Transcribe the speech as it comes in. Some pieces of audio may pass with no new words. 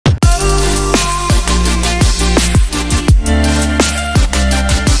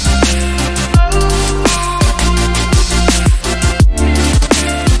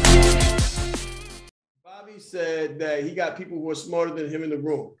he got people who are smarter than him in the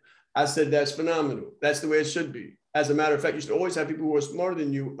room. I said, that's phenomenal. That's the way it should be. As a matter of fact, you should always have people who are smarter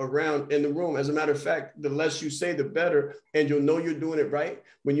than you around in the room. As a matter of fact, the less you say, the better. And you'll know you're doing it right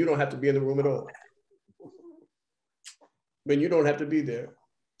when you don't have to be in the room at all. When you don't have to be there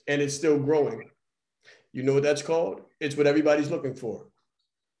and it's still growing. You know what that's called? It's what everybody's looking for.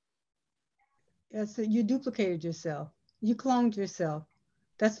 Yeah, so you duplicated yourself. You cloned yourself.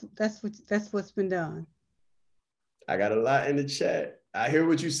 That's what's been done. I got a lot in the chat. I hear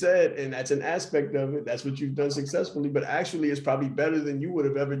what you said, and that's an aspect of it. That's what you've done successfully, but actually it's probably better than you would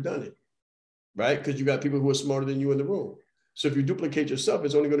have ever done it, right? Because you got people who are smarter than you in the room. So if you duplicate yourself,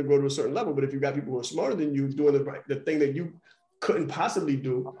 it's only going to go to a certain level. But if you got people who are smarter than you doing the thing that you couldn't possibly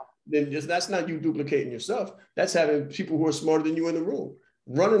do, then that's not you duplicating yourself. That's having people who are smarter than you in the room,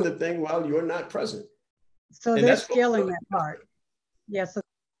 running the thing while you're not present. So And they're that's scaling that part. Yeah, so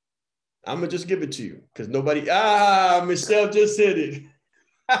I'm going to just give it to you because nobody, Michelle just hit it.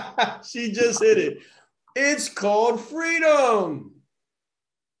 She just hit it. It's called freedom.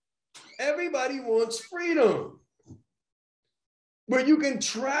 Everybody wants freedom where you can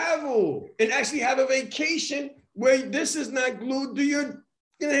travel and actually have a vacation where this is not glued to your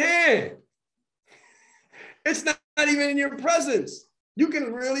hand. It's not even in your presence. You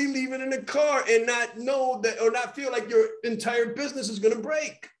can really leave it in the car and not know that or not feel like your entire business is going to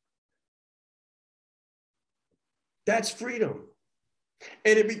break. That's freedom.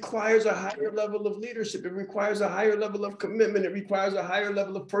 And it requires a higher level of leadership. It requires a higher level of commitment. It requires a higher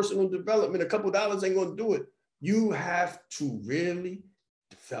level of personal development. A couple of dollars ain't going to do it. You have to really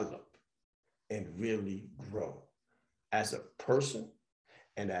develop and really grow as a person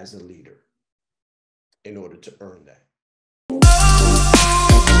and as a leader in order to earn that.